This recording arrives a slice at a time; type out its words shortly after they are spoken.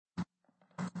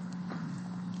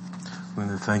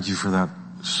Linda, thank you for that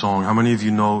song. How many of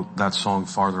you know that song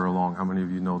farther along? How many of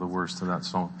you know the words to that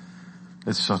song?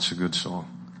 It's such a good song.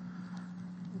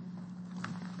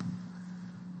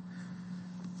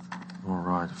 All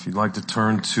right. If you'd like to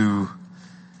turn to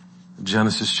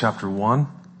Genesis chapter 1.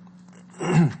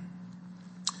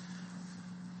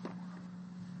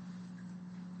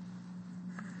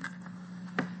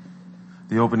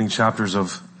 The opening chapters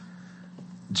of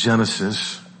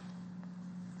Genesis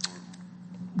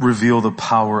reveal the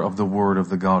power of the word of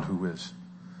the God who is.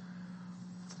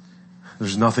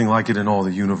 There's nothing like it in all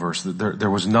the universe. There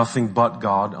was nothing but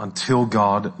God until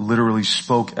God literally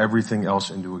spoke everything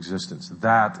else into existence.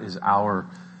 That is our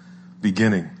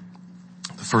beginning.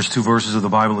 The first two verses of the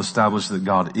Bible establish that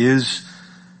God is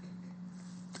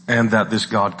and that this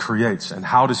God creates. And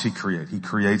how does he create? He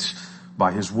creates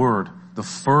by his word. The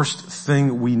first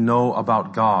thing we know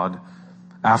about God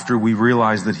after we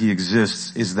realize that he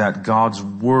exists is that God's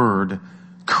word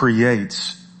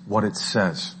creates what it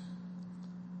says.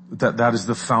 That is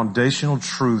the foundational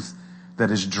truth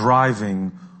that is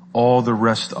driving all the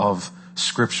rest of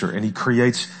Scripture. And he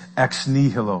creates ex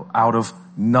nihilo, out of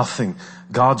nothing.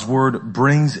 God's word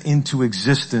brings into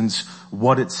existence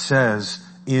what it says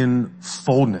in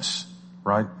fullness,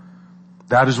 right?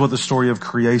 That is what the story of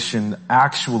creation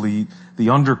actually, the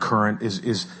undercurrent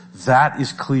is that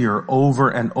is clear over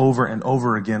and over and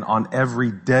over again on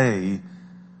every day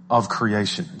of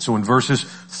creation. So in verses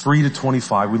 3 to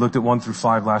 25, we looked at 1 through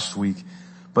 5 last week,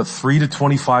 but 3 to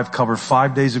 25 cover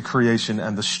 5 days of creation,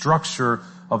 and the structure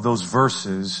of those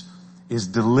verses is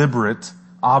deliberate,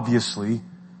 obviously,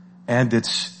 and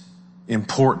it's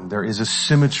important. There is a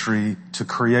symmetry to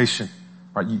creation,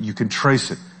 right? You can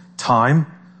trace it. Time,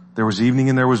 there was evening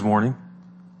and there was morning.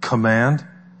 Command,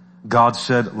 God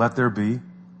said, let there be.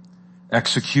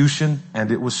 Execution,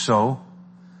 and it was so.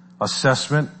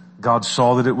 Assessment, God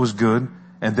saw that it was good.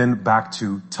 And then back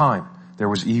to time. There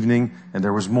was evening and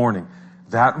there was morning.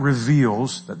 That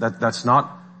reveals, that's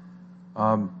not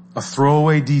a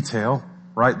throwaway detail,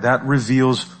 right? That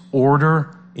reveals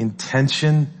order,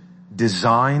 intention,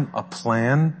 design, a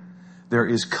plan. There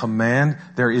is command,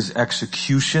 there is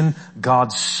execution.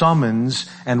 God summons,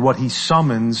 and what he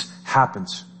summons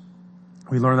happens.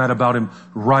 We learn that about him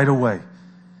right away.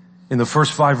 In the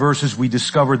first 5 verses, we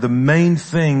discovered the main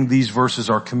thing these verses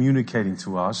are communicating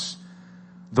to us.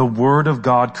 The word of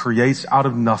God creates out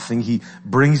of nothing. He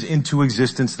brings into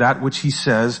existence that which he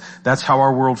says. That's how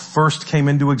our world first came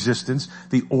into existence.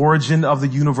 The origin of the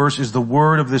universe is the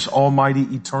word of this almighty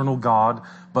eternal God.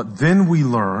 But then we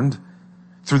learned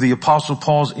through the Apostle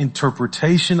Paul's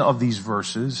interpretation of these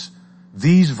verses,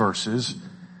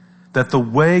 that the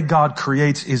way God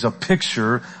creates is a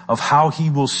picture of how he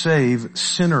will save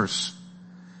sinners,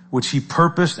 which he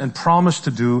purposed and promised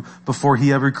to do before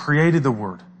he ever created the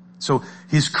word. So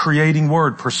his creating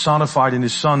word, personified in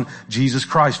his son, Jesus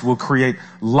Christ, will create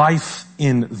life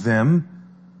in them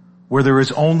where there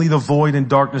is only the void and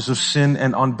darkness of sin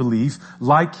and unbelief.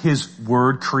 Like his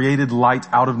word created light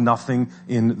out of nothing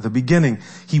in the beginning.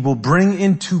 He will bring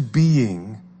into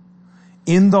being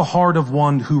in the heart of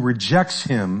one who rejects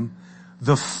him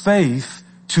the faith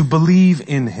to believe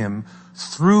in him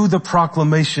through the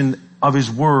proclamation of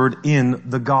his word in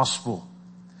the gospel.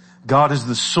 God is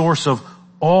the source of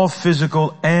all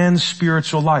physical and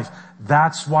spiritual life.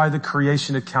 That's why the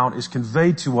creation account is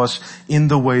conveyed to us in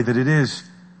the way that it is.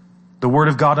 The word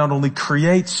of God not only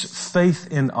creates faith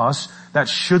in us, that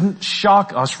shouldn't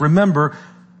shock us. Remember,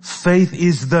 faith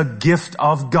is the gift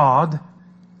of God.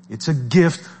 It's a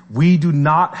gift. We do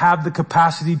not have the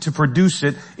capacity to produce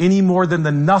it any more than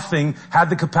the nothing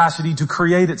had the capacity to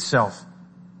create itself.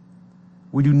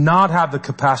 We do not have the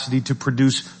capacity to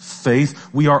produce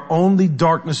faith. We are only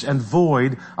darkness and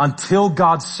void until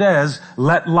God says,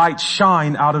 let light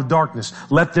shine out of darkness.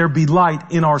 Let there be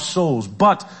light in our souls.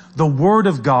 But the word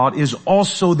of God is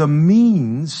also the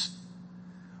means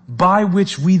by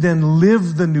which we then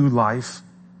live the new life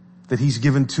that he's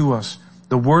given to us.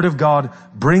 The word of God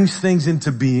brings things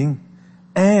into being,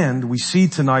 and we see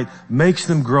tonight makes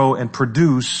them grow and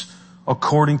produce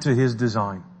according to his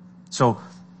design. So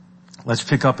let's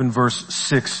pick up in verse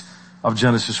 6 of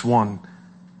Genesis 1.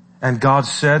 And God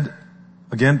said,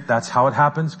 again, that's how it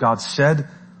happens. God said,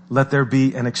 let there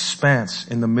be an expanse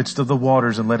in the midst of the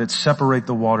waters, and let it separate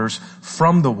the waters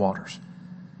from the waters.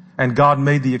 And God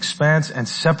made the expanse and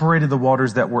separated the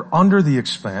waters that were under the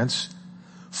expanse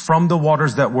from the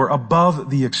waters that were above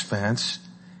the expanse,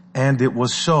 and it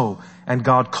was so. And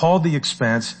God called the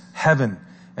expanse heaven,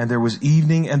 and there was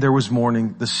evening and there was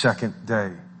morning the second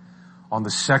day. On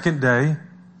the second day,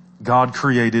 God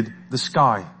created the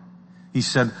sky. He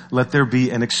said, let there be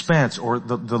an expanse, or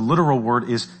the literal word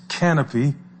is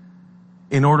canopy,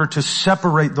 in order to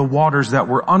separate the waters that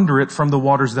were under it from the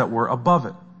waters that were above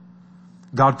it.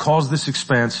 God calls this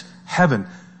expanse heaven.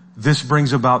 This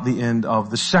brings about the end of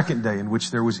the second day, in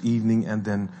which there was evening and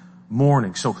then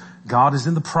morning. So God is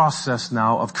in the process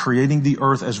now of creating the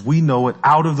earth as we know it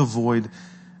out of the void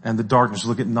and the darkness.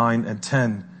 Look at 9 and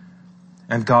 10.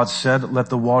 And God said, let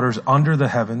the waters under the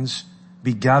heavens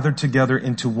be gathered together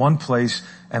into one place,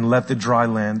 and let the dry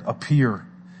land appear.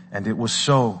 And it was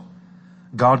so.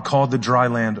 God called the dry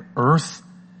land earth,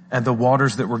 and the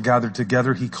waters that were gathered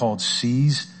together he called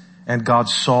seas, and God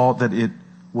saw that it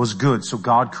was good. So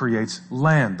God creates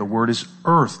land. The word is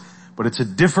earth, but it's a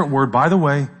different word. By the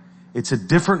way, it's a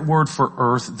different word for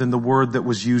earth than the word that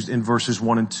was used in verses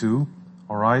 1 and 2.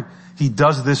 All right. He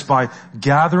does this by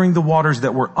gathering the waters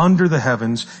that were under the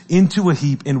heavens into a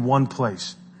heap in one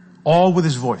place. All with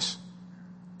his voice.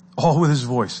 All with his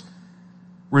voice.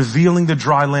 Revealing the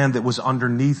dry land that was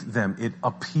underneath them. It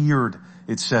appeared,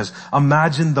 it says.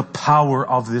 Imagine the power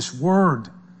of this word.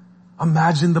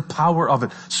 Imagine the power of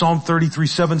it. Psalm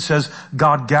 33:7 says,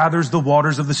 God gathers the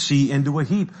waters of the sea into a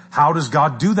heap. How does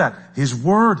God do that? His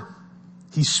word.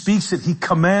 He speaks it. He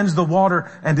commands the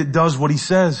water, and it does what he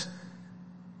says.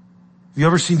 Have you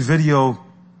ever seen video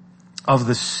of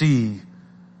the sea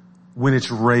when it's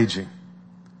raging?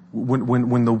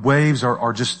 When the waves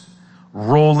are just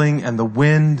rolling and the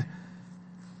wind,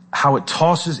 how it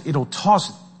tosses, it'll toss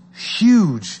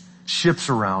huge ships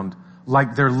around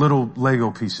like they're little Lego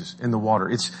pieces in the water.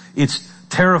 It's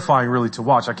terrifying really to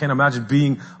watch. I can't imagine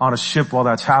being on a ship while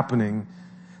that's happening.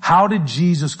 How did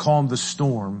Jesus calm the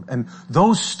storm? And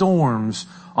those storms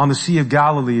on the Sea of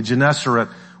Galilee, Gennesaret,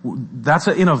 that's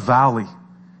in a valley.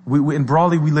 In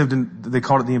Brawley, we lived they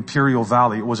called it the Imperial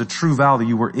Valley. It was a true valley.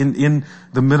 You were in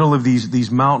the middle of these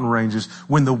mountain ranges.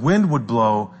 When the wind would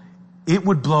blow, it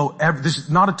would blow this is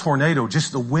not a tornado,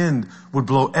 just the wind would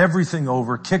blow everything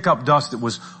over, kick up dust. It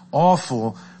was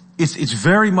awful.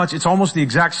 It's almost the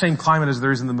exact same climate as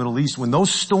there is in the Middle East. When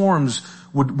those storms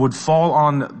would fall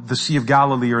on the Sea of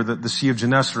Galilee or the Sea of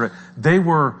Gennesaret, they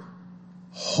were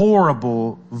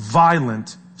horrible,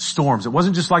 violent storms. It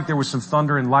wasn't just like there was some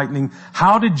thunder and lightning.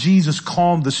 How did Jesus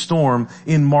calm the storm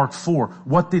in Mark 4?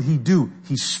 What did he do?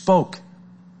 He spoke.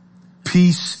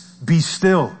 Peace, be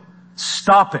still.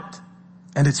 Stop it.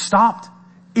 And it stopped.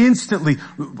 Instantly.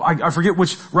 I forget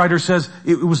which writer says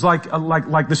it was like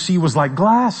the sea was like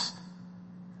glass.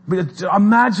 But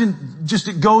imagine just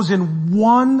it goes in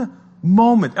one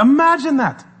moment. Imagine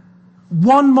that.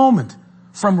 One moment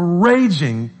from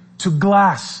raging to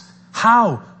glass.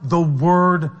 How? The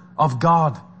Word of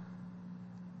God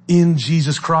in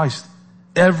Jesus Christ.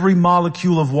 Every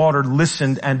molecule of water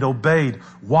listened and obeyed.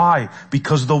 Why?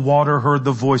 Because the water heard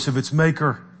the voice of its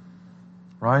maker.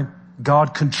 Right?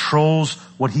 God controls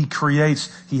what he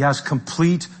creates. He has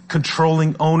complete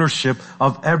controlling ownership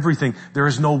of everything. There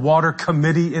is no water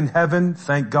committee in heaven,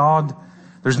 thank God.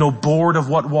 There's no board of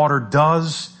what water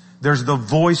does. There's the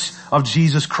voice of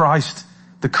Jesus Christ,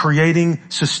 the creating,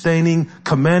 sustaining,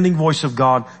 commanding voice of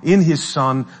God in his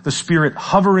Son, the Spirit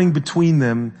hovering between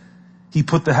them. He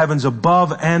put the heavens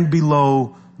above and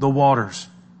below the waters.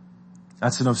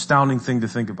 That's an astounding thing to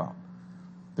think about.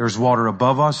 There's water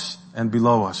above us and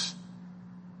below us.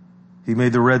 He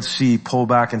made the Red Sea pull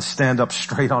back and stand up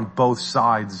straight on both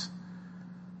sides.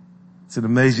 It's an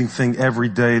amazing thing every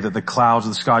day that the clouds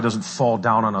of the sky doesn't fall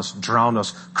down on us, drown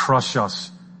us, crush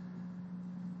us.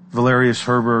 Valerius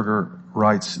Herberger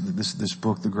writes this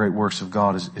book, The Great Works of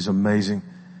God, is amazing.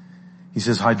 He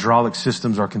says, hydraulic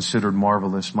systems are considered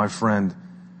marvelous. My friend,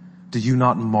 do you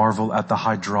not marvel at the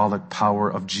hydraulic power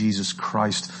of Jesus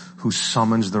Christ, who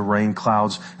summons the rain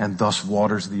clouds and thus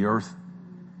waters the earth?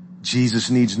 Jesus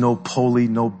needs no pulley,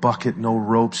 no bucket, no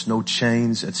ropes, no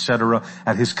chains, etc.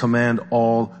 At his command,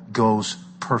 all goes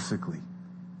perfectly.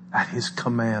 At his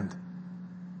command.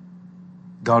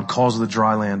 God calls the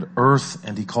dry land earth,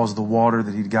 and he calls the water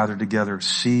that he'd gathered together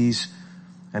seas,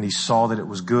 and he saw that it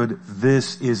was good.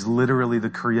 This is literally the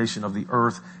creation of the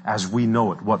earth as we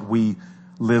know it, what we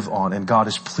live on, and God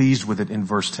is pleased with it in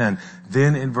verse 10.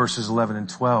 Then in verses 11 and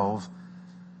 12,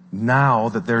 now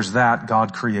that there's that,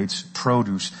 God creates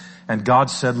produce. And God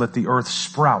said, let the earth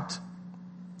sprout.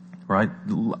 Right?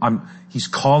 He's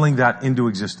calling that into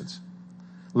existence.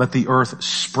 Let the earth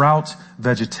sprout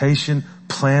vegetation,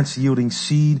 plants yielding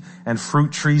seed, and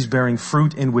fruit trees bearing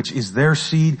fruit in which is their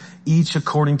seed, each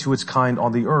according to its kind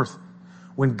on the earth.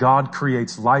 When God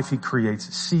creates life, he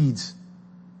creates seeds.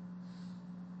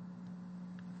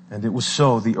 And it was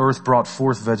so. The earth brought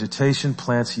forth vegetation,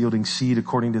 plants yielding seed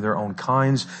according to their own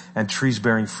kinds, and trees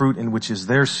bearing fruit in which is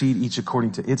their seed, each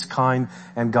according to its kind.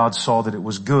 And God saw that it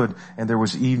was good. And there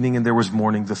was evening and there was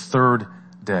morning, the third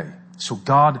day. So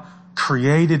God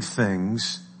created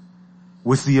things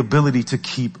with the ability to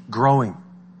keep growing,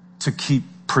 to keep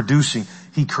producing.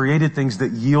 He created things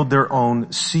that yield their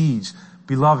own seeds.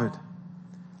 Beloved,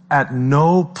 at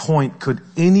no point could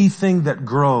anything that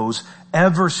grows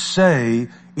ever say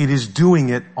it is doing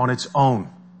it on its own.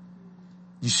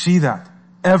 You see that?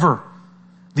 Ever.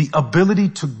 The ability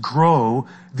to grow,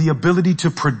 the ability to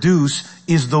produce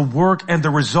is the work and the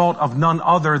result of none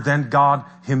other than God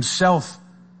himself.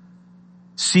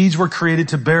 Seeds were created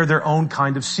to bear their own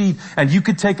kind of seed. And you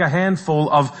could take a handful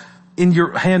of, in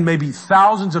your hand, maybe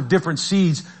thousands of different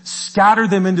seeds, scatter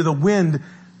them into the wind.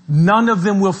 None of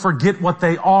them will forget what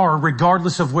they are,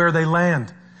 regardless of where they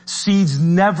land. Seeds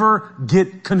never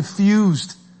get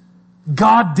confused.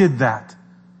 God did that.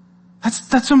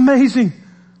 That's amazing.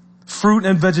 Fruit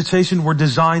and vegetation were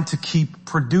designed to keep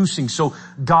producing. So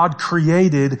God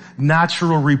created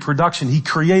natural reproduction. He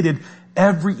created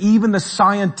even the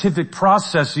scientific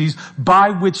processes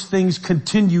by which things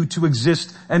continue to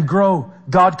exist and grow.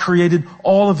 God created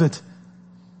all of it.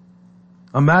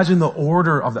 Imagine the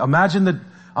order of imagine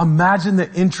the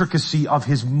intricacy of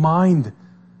his mind.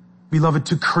 Beloved,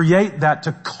 to create that,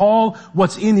 to call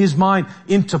what's in his mind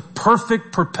into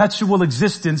perfect, perpetual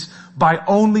existence by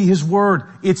only his word.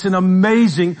 It's an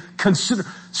amazing,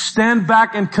 stand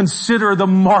back and consider the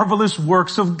marvelous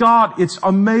works of God. It's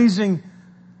amazing.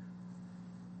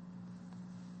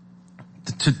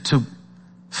 To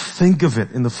think of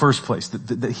it in the first place,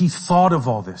 that he thought of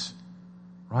all this,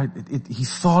 right? He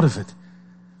thought of it.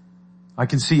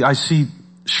 I see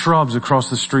shrubs across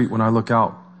the street when I look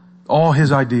out. All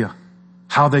his idea.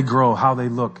 How they grow, how they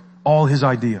look, all his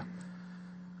idea.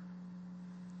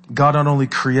 God not only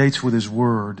creates with his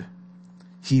word,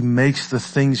 he makes the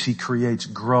things he creates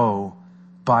grow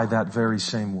by that very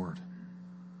same word.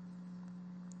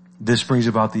 This brings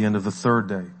about the end of the third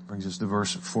day. Brings us to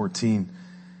verse 14.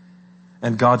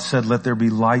 And God said, let there be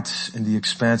lights in the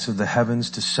expanse of the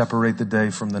heavens to separate the day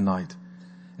from the night.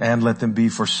 And let them be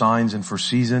for signs and for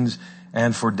seasons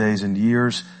and for days and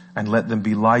years. And let them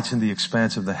be lights in the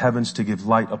expanse of the heavens to give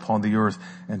light upon the earth.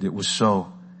 And it was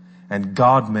so. And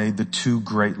God made the two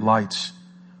great lights,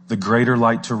 the greater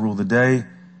light to rule the day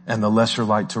and the lesser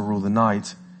light to rule the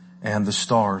night, and the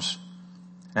stars.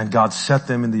 And God set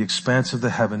them in the expanse of the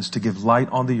heavens to give light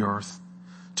on the earth,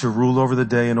 to rule over the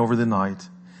day and over the night,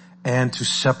 and to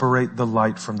separate the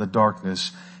light from the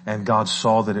darkness. And God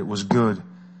saw that it was good.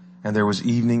 And there was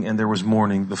evening and there was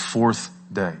morning, the fourth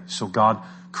day. So God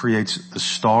creates the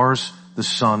stars, the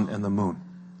sun, and the moon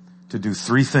to do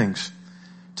three things: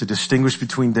 to distinguish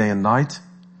between day and night,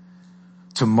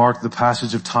 to mark the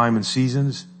passage of time and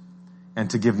seasons, and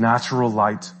to give natural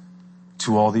light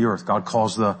to all the earth. God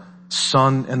calls the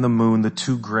sun and the moon the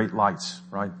two great lights,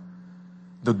 right?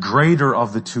 The greater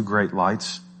of the two great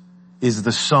lights is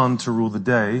the sun to rule the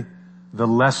day. The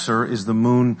lesser is the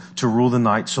moon to rule the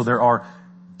night. So there are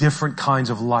different kinds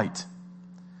of light.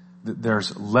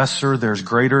 There's lesser, there's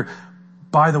greater.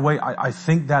 By the way, I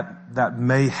think that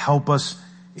may help us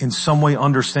in some way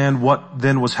understand what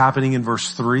then was happening in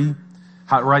verse 3.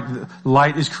 How, right?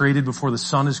 Light is created before the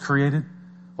sun is created.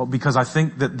 Well, because I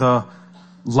think that the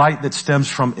light that stems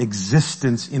from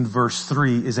existence in verse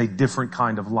 3 is a different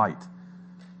kind of light.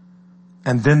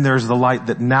 And then there's the light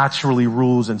that naturally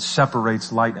rules and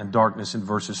separates light and darkness in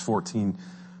verses 14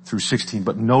 through 16.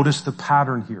 But notice the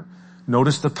pattern here.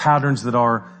 Notice the patterns that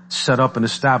are set up and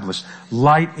established.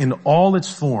 Light in all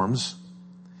its forms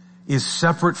is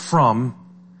separate from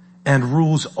and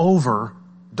rules over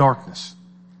darkness.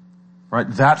 Right?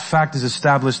 That fact is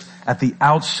established at the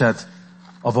outset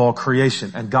of all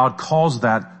creation. And God calls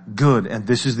that good. And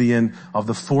this is the end of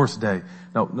the fourth day.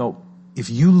 Now, if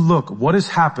you look, what has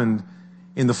happened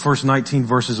in the first 19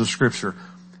 verses of Scripture?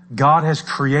 God has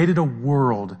created a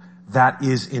world that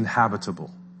is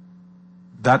inhabitable.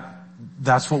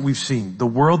 That's what we've seen. The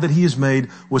world that he has made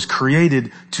was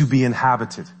created to be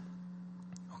inhabited.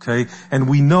 Okay? And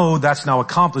we know that's now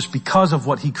accomplished because of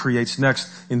what he creates next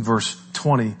in verse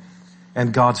 20.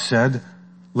 And God said,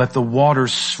 let the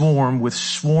waters swarm with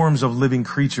swarms of living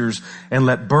creatures, and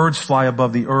let birds fly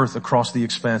above the earth across the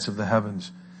expanse of the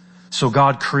heavens. So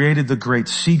God created the great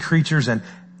sea creatures and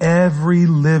every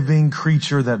living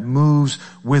creature that moves,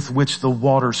 with which the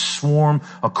waters swarm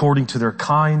according to their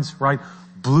kinds, right?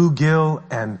 Bluegill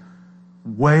and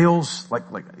whales, like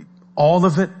all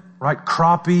of it, right?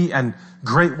 Crappie and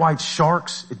great white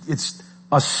sharks. It's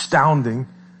astounding.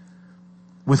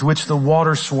 with which the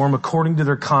waters swarm according to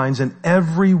their kinds, and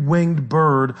every winged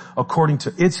bird according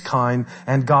to its kind.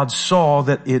 And God saw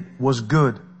that it was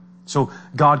good. So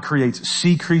God creates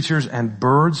sea creatures and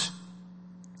birds,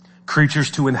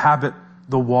 creatures to inhabit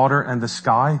the water and the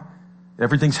sky.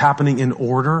 Everything's happening in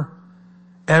order.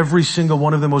 Every single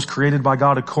one of them was created by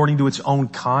God according to its own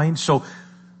kind. So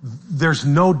there's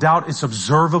no doubt it's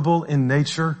observable in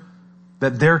nature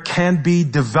that there can be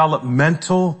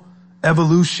developmental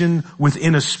evolution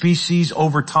within a species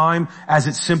over time as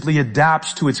it simply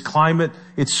adapts to its climate,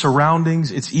 its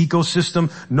surroundings, its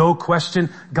ecosystem. No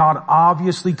question. God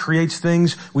obviously creates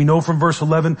things, we know from verse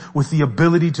 11, with the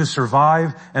ability to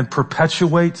survive and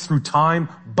perpetuate through time,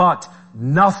 but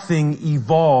nothing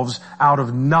evolves out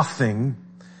of nothing,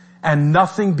 and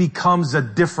nothing becomes a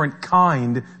different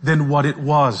kind than what it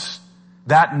was.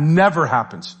 That never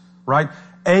happens, right?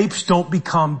 Apes don't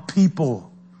become people,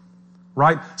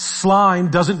 right?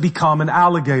 Slime doesn't become an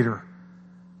alligator.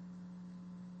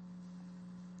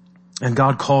 And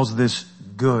God calls this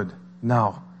good.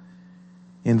 Now,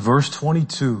 in verse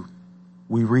 22,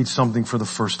 we read something for the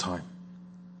first time.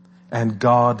 And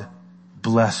God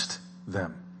blessed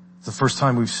them. It's the first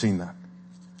time we've seen that.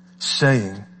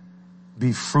 Saying,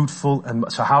 be fruitful and...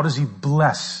 So how does he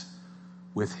bless?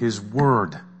 With his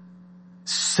word.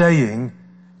 Saying,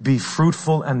 be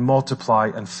fruitful and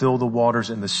multiply and fill the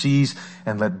waters and the seas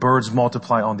and let birds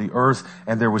multiply on the earth.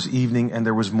 And there was evening and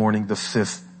there was morning the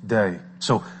fifth day.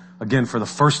 So again, for the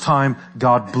first time,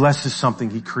 God blesses something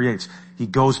he creates. He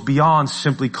goes beyond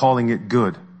simply calling it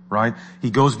good, right? He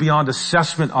goes beyond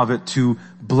assessment of it to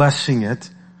blessing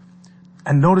it.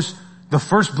 And notice the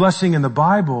first blessing in the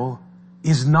Bible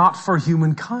is not for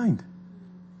humankind,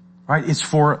 right? It's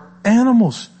for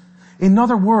animals. In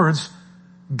other words,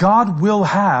 God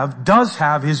does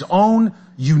have his own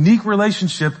unique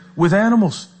relationship with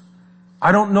animals.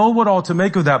 I don't know what all to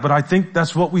make of that, but I think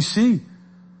that's what we see.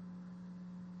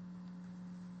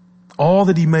 All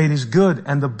that he made is good,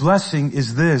 and the blessing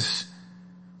is this,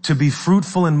 to be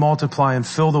fruitful and multiply and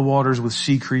fill the waters with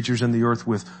sea creatures and the earth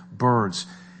with birds.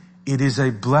 It is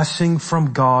a blessing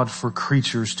from God for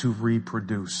creatures to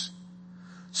reproduce.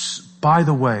 By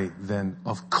the way, then,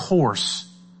 of course,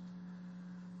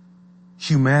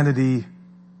 humanity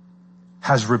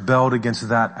has rebelled against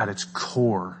that at its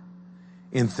core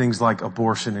in things like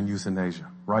abortion and euthanasia,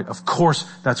 right? Of course,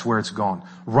 that's where it's gone.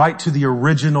 Right to the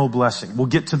original blessing. We'll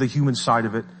get to the human side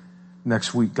of it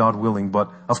next week, God willing,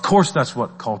 but of course that's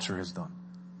what culture has done.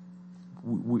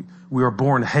 We are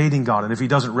born hating God, and if he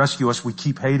doesn't rescue us, we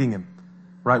keep hating him,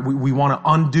 right? We want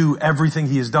to undo everything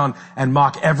he has done and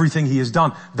mock everything he has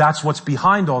done. That's what's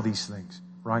behind all these things,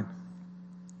 right?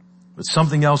 But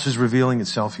something else is revealing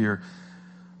itself here.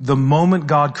 The moment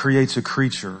God creates a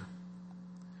creature,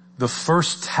 the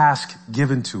first task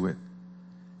given to it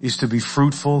is to be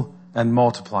fruitful and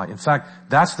multiply. In fact,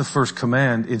 that's the first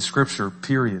command in Scripture,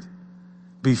 period.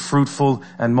 Be fruitful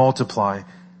and multiply.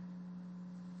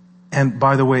 And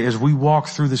by the way, as we walk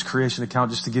through this creation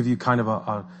account, just to give you kind of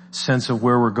a sense of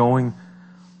where we're going,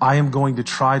 I am going to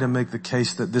try to make the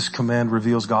case that this command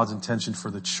reveals God's intention for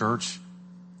the church,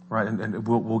 right? And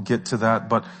we'll get to that.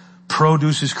 But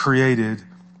produce is created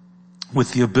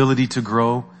with the ability to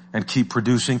grow and keep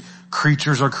producing.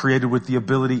 Creatures are created with the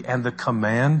ability and the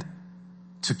command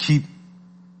to keep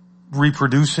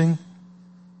reproducing.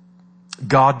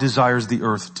 God desires the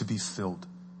earth to be filled.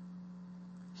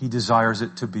 He desires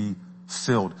it to be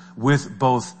filled with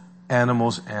both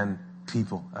animals and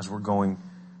people, as we're going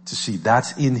to see.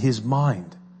 That's in his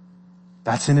mind.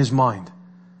 That's in his mind.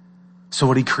 So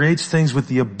what he creates things with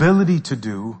the ability to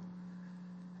do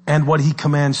and what he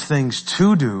commands things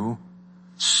to do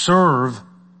serve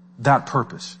that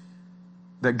purpose,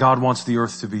 that God wants the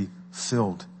earth to be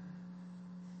filled.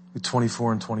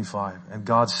 24 and 25. And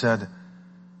God said,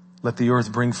 let the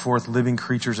earth bring forth living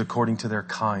creatures according to their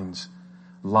kinds,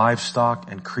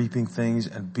 livestock and creeping things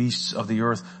and beasts of the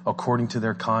earth according to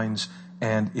their kinds.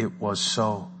 And it was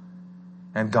so.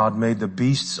 And God made the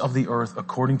beasts of the earth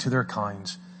according to their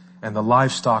kinds, and the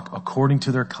livestock according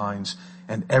to their kinds,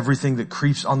 and everything that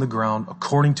creeps on the ground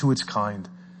according to its kind.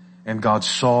 And God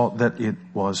saw that it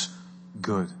was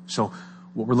good. So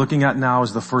what we're looking at now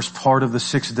is the first part of the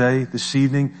sixth day this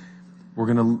evening. We're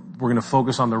gonna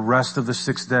focus on the rest of the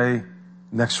sixth day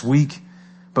next week.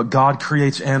 But God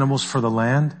creates animals for the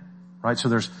land, right? So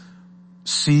there's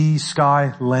sea,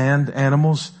 sky, land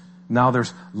animals. Now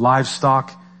there's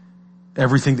livestock,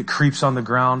 everything that creeps on the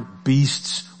ground,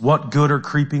 beasts. What good are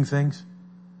creeping things?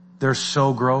 They're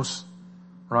so gross,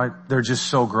 right? They're just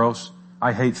so gross.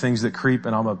 I hate things that creep,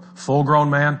 and I'm a full-grown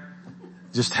man.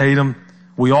 Just hate them.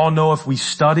 We all know if we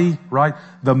study, right,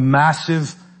 the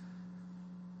massive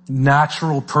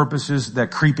natural purposes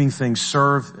that creeping things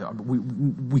serve.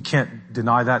 We can't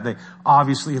deny that. They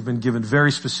obviously have been given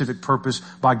very specific purpose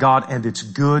by God, and it's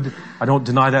good. I don't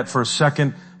deny that for a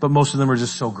second, but most of them are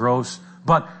just so gross.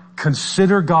 But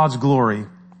consider God's glory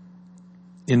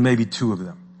in maybe two of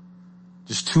them.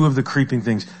 Just two of the creeping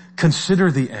things.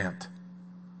 Consider the ant.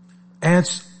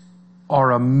 Ants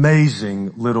are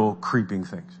amazing little creeping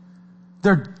things.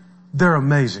 They're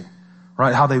amazing,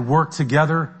 right? How they work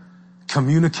together,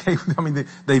 communicate. I mean,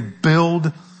 they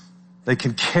build, they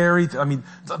can carry. I mean,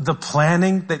 the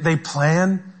planning, they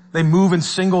plan, they move in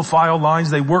single file lines,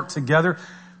 they work together.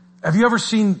 Have you ever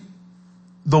seen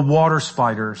the water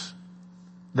spiders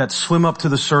that swim up to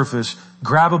the surface,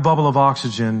 grab a bubble of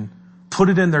oxygen, put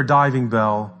it in their diving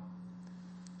bell,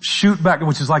 shoot back,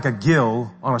 which is like a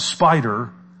gill on a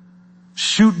spider,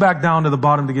 shoot back down to the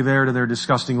bottom to give air to their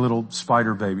disgusting little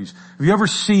spider babies? Have you ever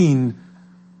seen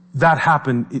that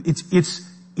happen?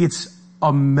 It's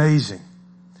amazing.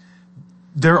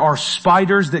 There are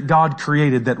spiders that God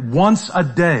created that once a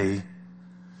day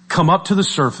come up to the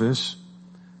surface,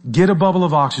 get a bubble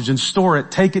of oxygen, store it,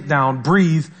 take it down,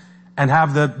 breathe, and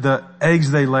have the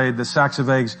eggs they laid, the sacks of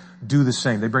eggs, do the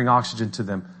same. They bring oxygen to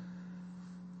them.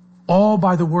 All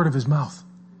by the word of his mouth.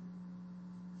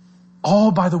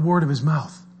 All by the word of his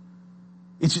mouth.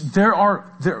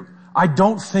 I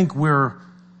don't think we're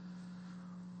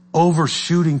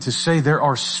overshooting to say there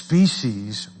are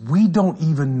species we don't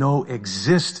even know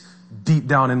exist deep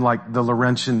down in like the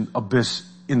Laurentian abyss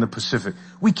in the Pacific.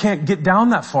 We can't get down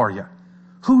that far yet.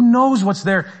 Who knows what's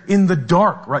there in the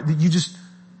dark, right?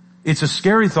 It's a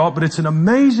scary thought, but it's an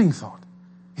amazing thought.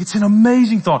 It's an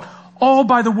amazing thought. All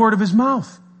by the word of his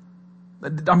mouth.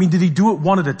 I mean, did he do it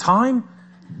one at a time?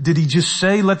 Did he just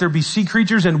say, let there be sea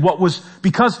creatures? And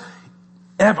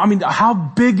how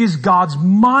big is God's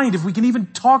mind? If we can even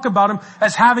talk about him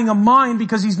as having a mind,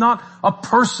 because he's not a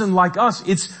person like us.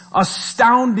 It's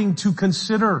astounding to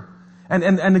consider.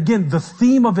 And again, the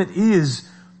theme of it is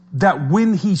that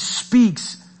when he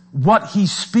speaks, what he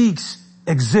speaks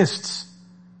exists.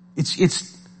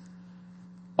 It's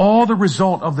all the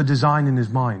result of the design in his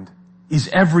mind is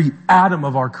every atom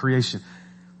of our creation.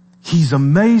 He's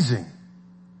amazing.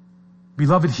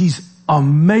 Beloved, he's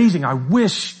amazing. I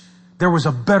wish there was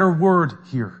a better word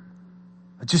here.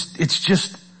 It's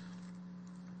just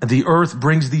the earth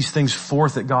brings these things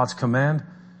forth at God's command,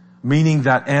 meaning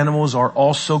that animals are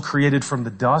also created from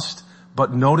the dust.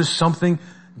 But notice something.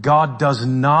 God does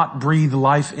not breathe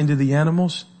life into the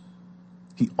animals.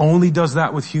 He only does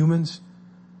that with humans.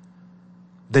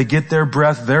 They get their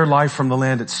breath, their life from the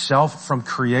land itself, from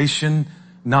creation,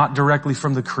 not directly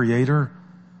from the Creator.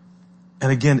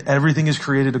 And again, everything is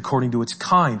created according to its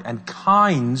kind, and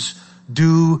kinds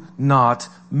do not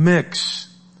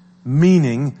mix,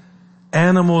 meaning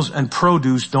animals and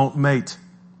produce don't mate.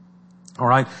 All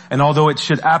right. And although it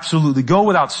should absolutely go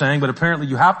without saying, but apparently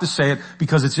you have to say it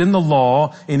because it's in the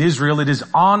law in Israel. It is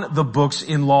on the books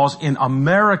in laws in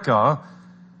America.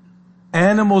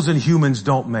 Animals and humans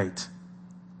don't mate.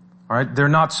 All right. They're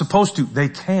not supposed to. They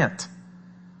can't.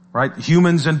 Right.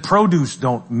 Humans and produce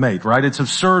don't mate. Right. It's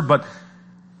absurd, but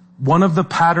one of the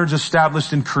patterns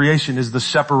established in creation is the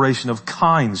separation of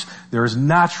kinds. There is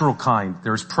natural kind.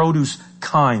 There is produce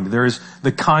kind. There is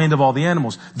the kind of all the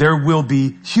animals. There will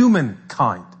be human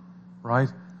kind, right?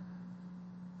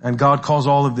 And God calls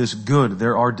all of this good.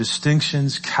 There are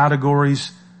distinctions,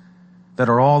 categories that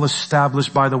are all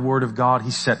established by the Word of God.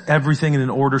 He set everything in an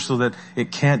order so that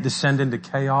it can't descend into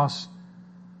chaos,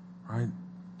 right?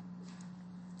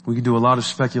 We could do a lot of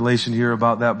speculation here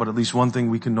about that, but at least one thing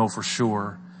we can know for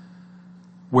sure.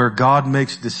 Where God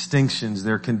makes distinctions,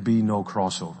 there can be no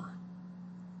crossover.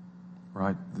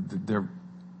 Right?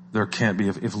 There can't be.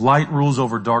 If light rules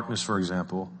over darkness, for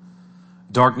example,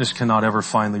 darkness cannot ever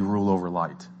finally rule over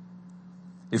light.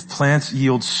 If plants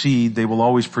yield seed, they will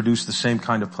always produce the same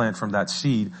kind of plant from that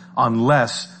seed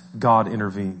unless God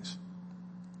intervenes.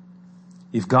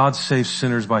 If God saves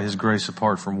sinners by his grace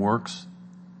apart from works,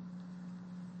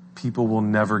 people will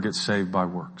never get saved by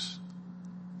works.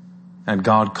 And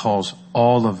God calls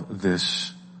all of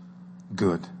this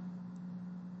good.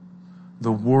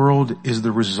 The world is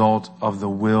the result of the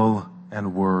will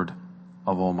and word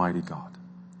of Almighty God.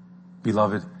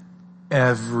 Beloved,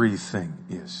 everything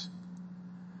is.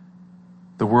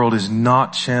 The world is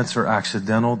not chance or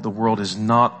accidental. The world is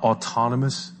not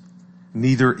autonomous.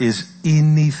 Neither is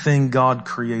anything God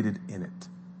created in it.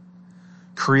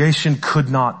 Creation could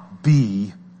not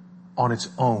be on its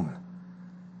own.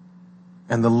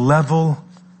 And the level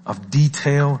of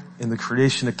detail in the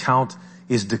creation account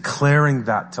is declaring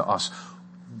that to us.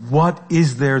 What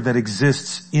is there that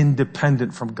exists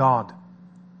independent from God?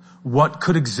 What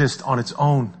could exist on its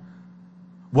own?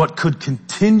 What could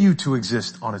continue to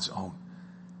exist on its own?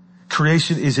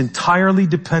 Creation is entirely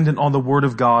dependent on the Word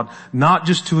of God, not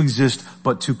just to exist,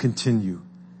 but to continue.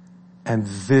 And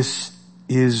this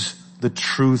is the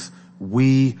truth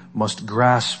we must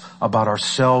grasp about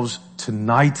ourselves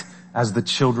tonight as the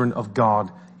children of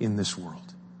God in this world.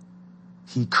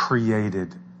 He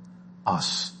created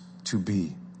us to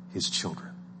be His children.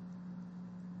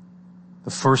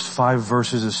 The first 5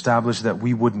 verses establish that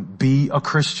we wouldn't be a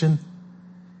Christian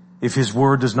if His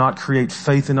Word does not create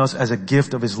faith in us as a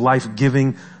gift of His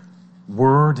life-giving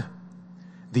Word.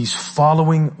 These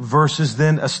following verses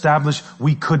then establish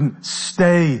we couldn't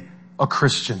stay a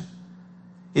Christian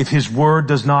if His Word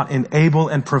does not enable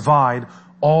and provide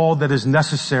all that is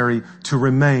necessary to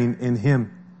remain in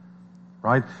Him.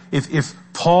 Right? If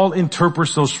Paul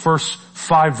interprets those first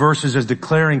 5 verses as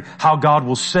declaring how God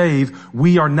will save,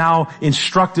 we are now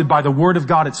instructed by the Word of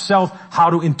God itself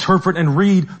how to interpret and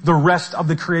read the rest of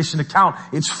the creation account.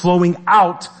 It's flowing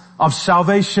out of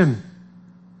salvation.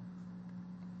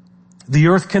 The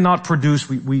earth cannot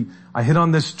produce, I hit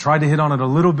on this, tried to hit on it a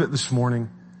little bit this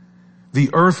morning. The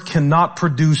earth cannot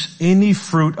produce any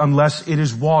fruit unless it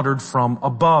is watered from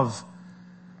above.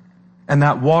 And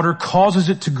that water causes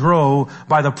it to grow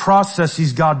by the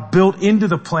processes God built into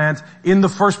the plant in the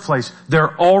first place.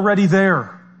 They're already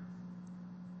there.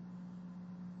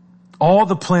 All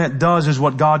the plant does is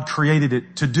what God created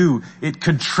it to do. It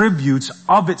contributes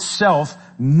of itself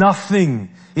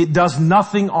nothing. It does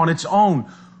nothing on its own.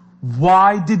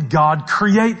 Why did God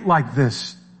create like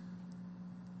this?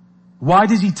 Why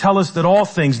does He tell us that all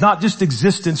things, not just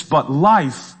existence, but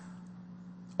life,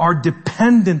 are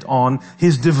dependent on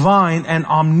His divine and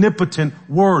omnipotent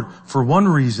Word? For one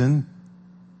reason,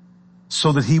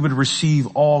 so that He would receive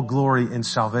all glory in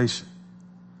salvation.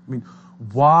 I mean,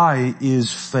 why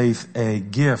is faith a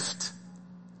gift?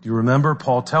 Do you remember?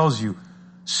 Paul tells you,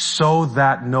 so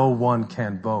that no one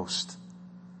can boast.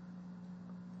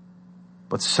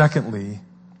 But secondly,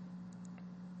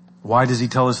 why does he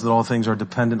tell us that all things are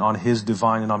dependent on His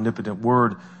divine and omnipotent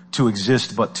Word to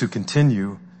exist but to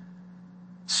continue?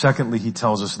 Secondly, he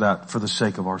tells us that for the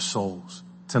sake of our souls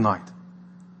tonight,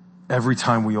 every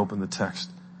time we open the text,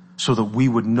 so that we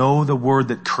would know the Word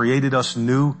that created us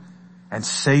new and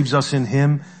saves us in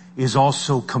Him is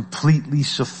also completely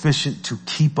sufficient to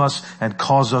keep us and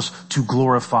cause us to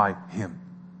glorify Him.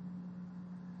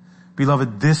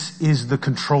 Beloved, this is the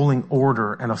controlling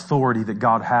order and authority that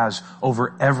God has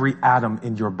over every atom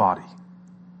in your body.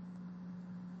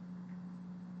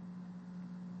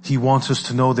 He wants us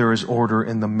to know there is order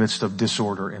in the midst of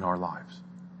disorder in our lives.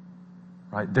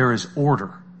 Right? There is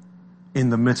order in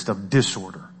the midst of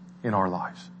disorder in our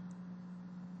lives.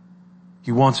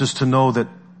 He wants us to know that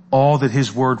all that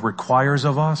His Word requires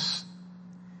of us,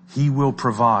 He will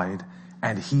provide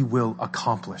and He will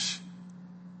accomplish.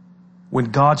 When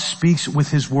God speaks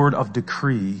with His word of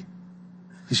decree,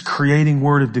 His creating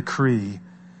word of decree,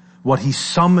 what He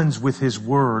summons with His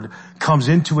word comes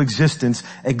into existence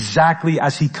exactly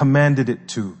as He commanded it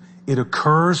to. It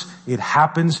occurs, it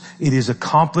happens, it is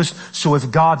accomplished. So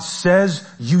if God says,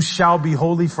 you shall be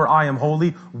holy for I am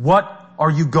holy, what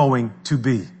are you going to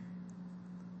be?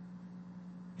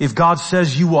 If God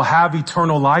says you will have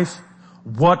eternal life,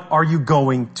 what are you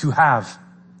going to have?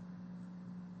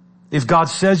 If God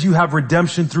says you have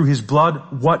redemption through His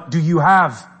blood, what do you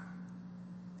have?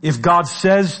 If God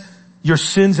says your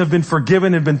sins have been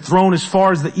forgiven and been thrown as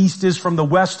far as the east is from the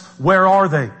west, where are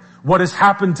they? What has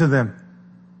happened to them?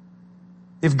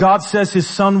 If God says His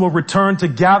Son will return to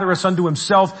gather us unto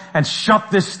Himself and shut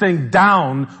this thing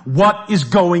down, what is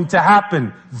going to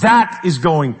happen? That is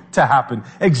going to happen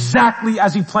exactly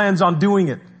as He plans on doing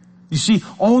it. You see,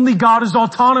 only God is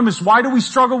autonomous. Why do we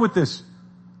struggle with this?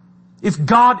 If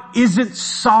God isn't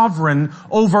sovereign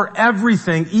over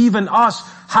everything, even us,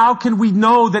 how can we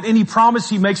know that any promise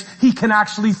He makes, He can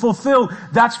actually fulfill?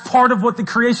 That's part of what the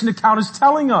creation account is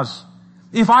telling us.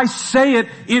 If I say it,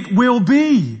 it will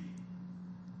be.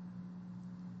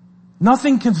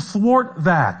 Nothing can thwart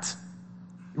that.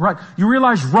 Right? You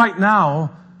realize right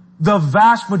now, the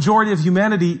vast majority of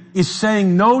humanity is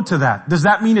saying no to that. Does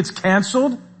that mean it's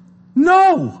canceled?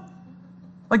 No.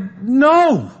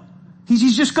 No.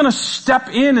 He's just going to step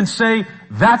in and say,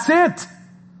 that's it.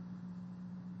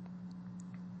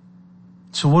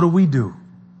 So what do?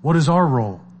 What is our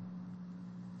role?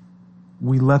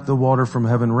 We let the water from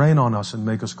heaven rain on us and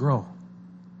make us grow.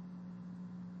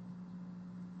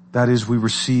 That is, we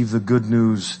receive the good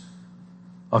news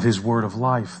of His word of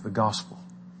life, the gospel.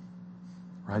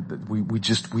 Right? That we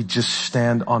just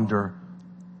stand under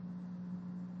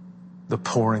the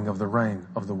pouring of the rain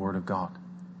of the Word of God.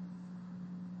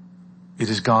 It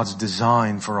is God's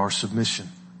design for our submission,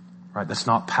 right? That's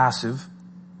not passive.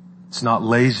 It's not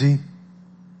lazy.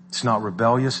 It's not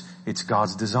rebellious. It's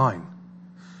God's design.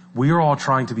 We are all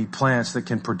trying to be plants that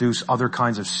can produce other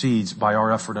kinds of seeds by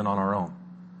our effort and on our own.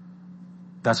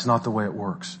 That's not the way it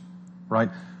works, right?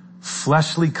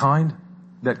 Fleshly kind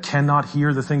that cannot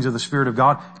hear the things of the Spirit of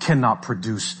God cannot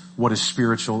produce what is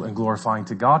spiritual and glorifying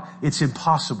to God. It's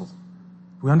impossible.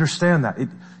 We understand that.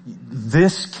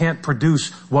 This can't produce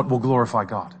what will glorify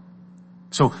God.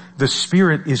 So the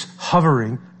Spirit is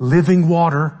hovering, living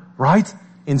water, right?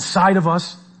 Inside of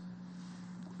us.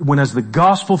 When as the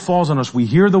gospel falls on us, we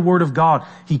hear the word of God,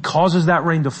 He causes that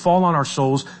rain to fall on our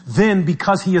souls. Then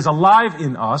because He is alive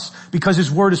in us, because His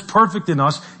word is perfect in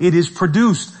us, it is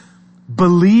produced.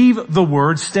 Believe the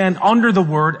word, stand under the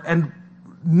word, and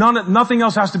nothing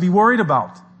else has to be worried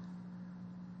about.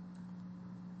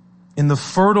 In the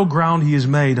fertile ground He is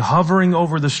made, hovering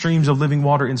over the streams of living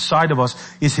water inside of us,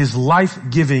 is His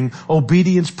life-giving,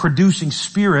 obedience-producing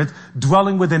Spirit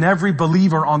dwelling within every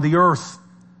believer on the earth.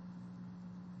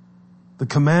 The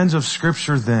commands of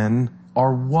Scripture then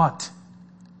are what?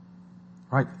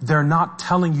 Right? They're not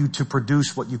telling you to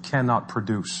produce what you cannot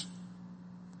produce.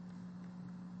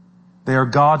 They are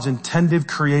God's intended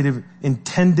creative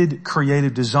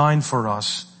design for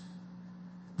us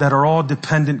that are all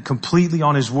dependent completely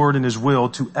on His word and His will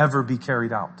to ever be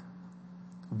carried out.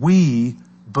 We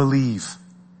believe.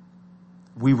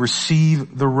 We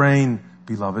receive the rain,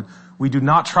 beloved. We do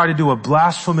not try to do a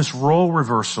blasphemous role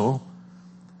reversal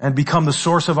and become the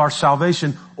source of our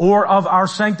salvation or of our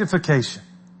sanctification.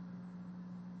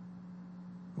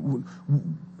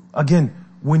 Again,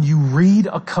 when you read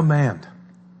a command,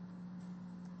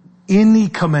 any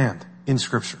command in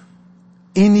Scripture,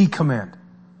 any command,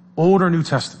 Old or New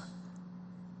Testament,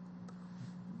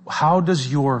 how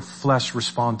does your flesh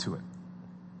respond to it?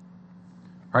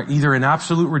 Right? Either in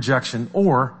absolute rejection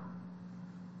or,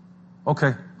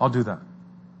 okay, I'll do that.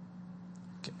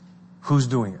 Okay. Who's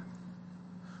doing it?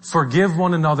 Forgive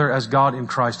one another as God in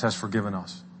Christ has forgiven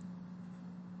us.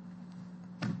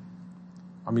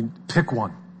 I mean, pick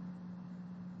one.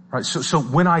 Right? So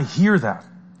when I hear that,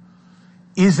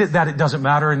 is it that it doesn't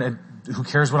matter and who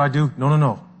cares what I do?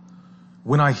 No.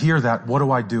 When I hear that,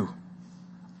 what do?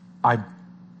 I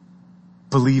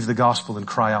believe the gospel and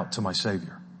cry out to my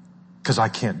Savior. Because I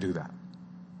can't do that.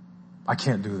 I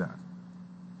can't do that.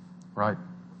 Right?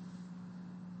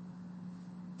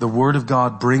 The Word of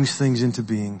God brings things into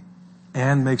being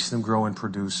and makes them grow and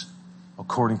produce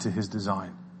according to His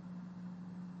design.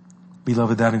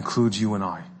 Beloved, that includes you and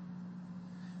I.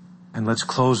 And let's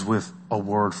close with a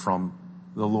word from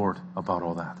the Lord about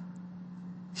all that.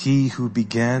 He who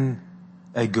began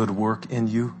a good work in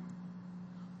you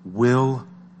will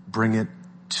bring it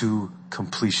to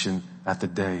completion at the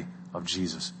day of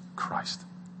Jesus Christ.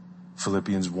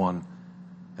 Philippians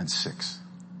 1:6.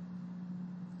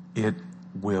 It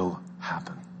will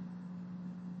happen.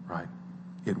 Right?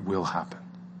 It will happen.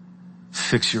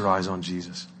 Fix your eyes on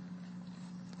Jesus.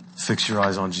 Fix your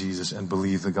eyes on Jesus and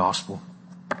believe the gospel.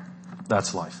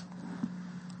 That's life.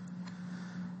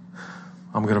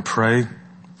 I'm going to pray.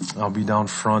 I'll be down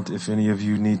front if any of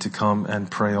you need to come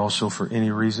and pray also for any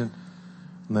reason.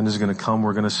 Linda's going to come.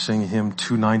 We're going to sing hymn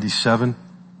 297.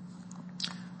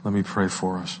 Let me pray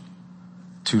for us.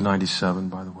 297,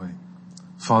 by the way.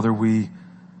 Father, we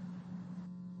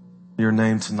your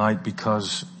name tonight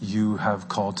because you have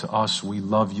called to us. We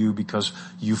love you because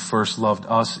you first loved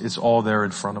us. It's all there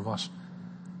in front of us.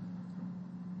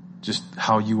 Just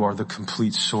how you are the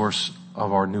complete source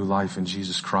of our new life in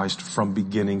Jesus Christ from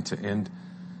beginning to end.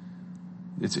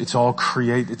 It's all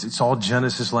it's all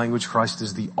Genesis language. Christ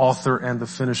is the author and the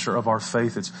finisher of our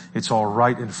faith. It's all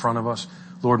right in front of us.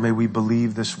 Lord, may we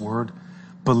believe this word.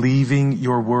 Believing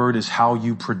your word is how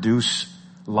you produce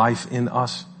life in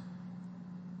us.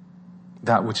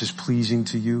 That which is pleasing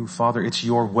to you, Father. It's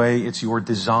your way. It's your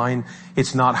design.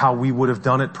 It's not how we would have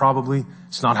done it probably.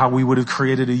 It's not how we would have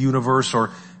created a universe, or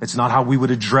it's not how we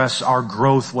would address our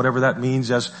growth, whatever that means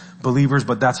as believers,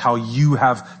 but that's how you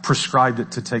have prescribed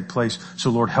it to take place. So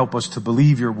Lord, help us to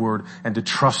believe your word and to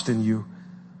trust in you.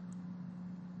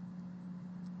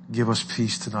 Give us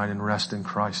peace tonight and rest in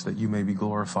Christ that you may be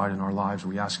glorified in our lives.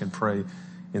 We ask and pray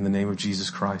in the name of Jesus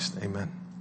Christ. Amen.